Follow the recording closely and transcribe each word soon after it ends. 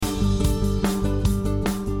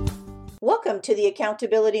Welcome to the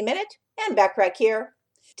Accountability Minute, and Backrack here.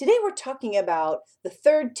 Today we're talking about the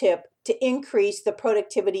third tip to increase the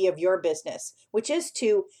productivity of your business, which is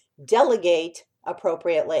to delegate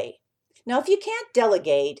appropriately. Now, if you can't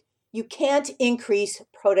delegate, you can't increase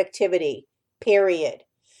productivity, period.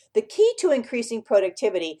 The key to increasing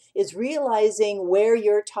productivity is realizing where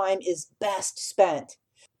your time is best spent.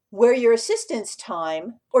 Where your assistant's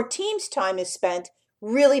time or team's time is spent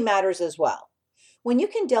really matters as well. When you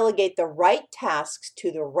can delegate the right tasks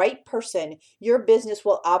to the right person, your business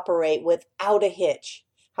will operate without a hitch.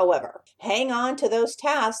 However, hang on to those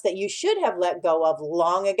tasks that you should have let go of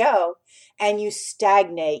long ago, and you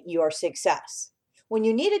stagnate your success. When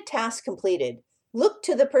you need a task completed, look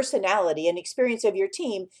to the personality and experience of your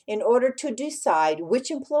team in order to decide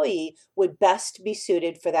which employee would best be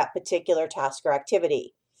suited for that particular task or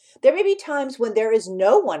activity. There may be times when there is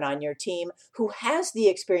no one on your team who has the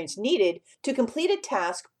experience needed to complete a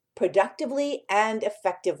task productively and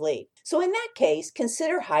effectively. So in that case,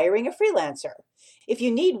 consider hiring a freelancer. If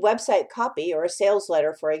you need website copy or a sales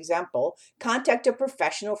letter, for example, contact a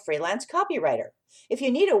professional freelance copywriter. If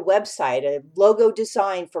you need a website, a logo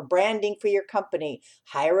design for branding for your company,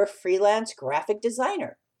 hire a freelance graphic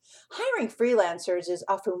designer. Hiring freelancers is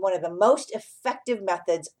often one of the most effective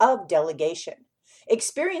methods of delegation.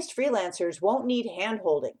 Experienced freelancers won't need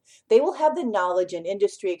hand-holding. They will have the knowledge and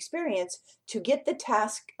industry experience to get the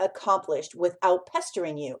task accomplished without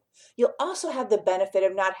pestering you. You'll also have the benefit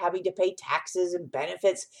of not having to pay taxes and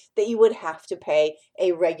benefits that you would have to pay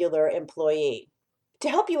a regular employee. To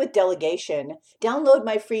help you with delegation, download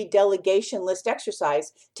my free delegation list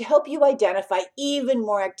exercise to help you identify even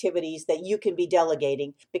more activities that you can be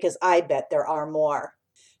delegating, because I bet there are more.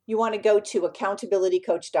 You want to go to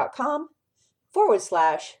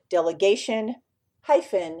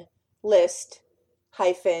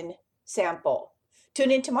accountabilitycoach.com/delegation-list-sample.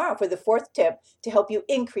 Tune in tomorrow for the fourth tip to help you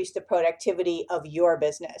increase the productivity of your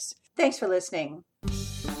business. Thanks for listening.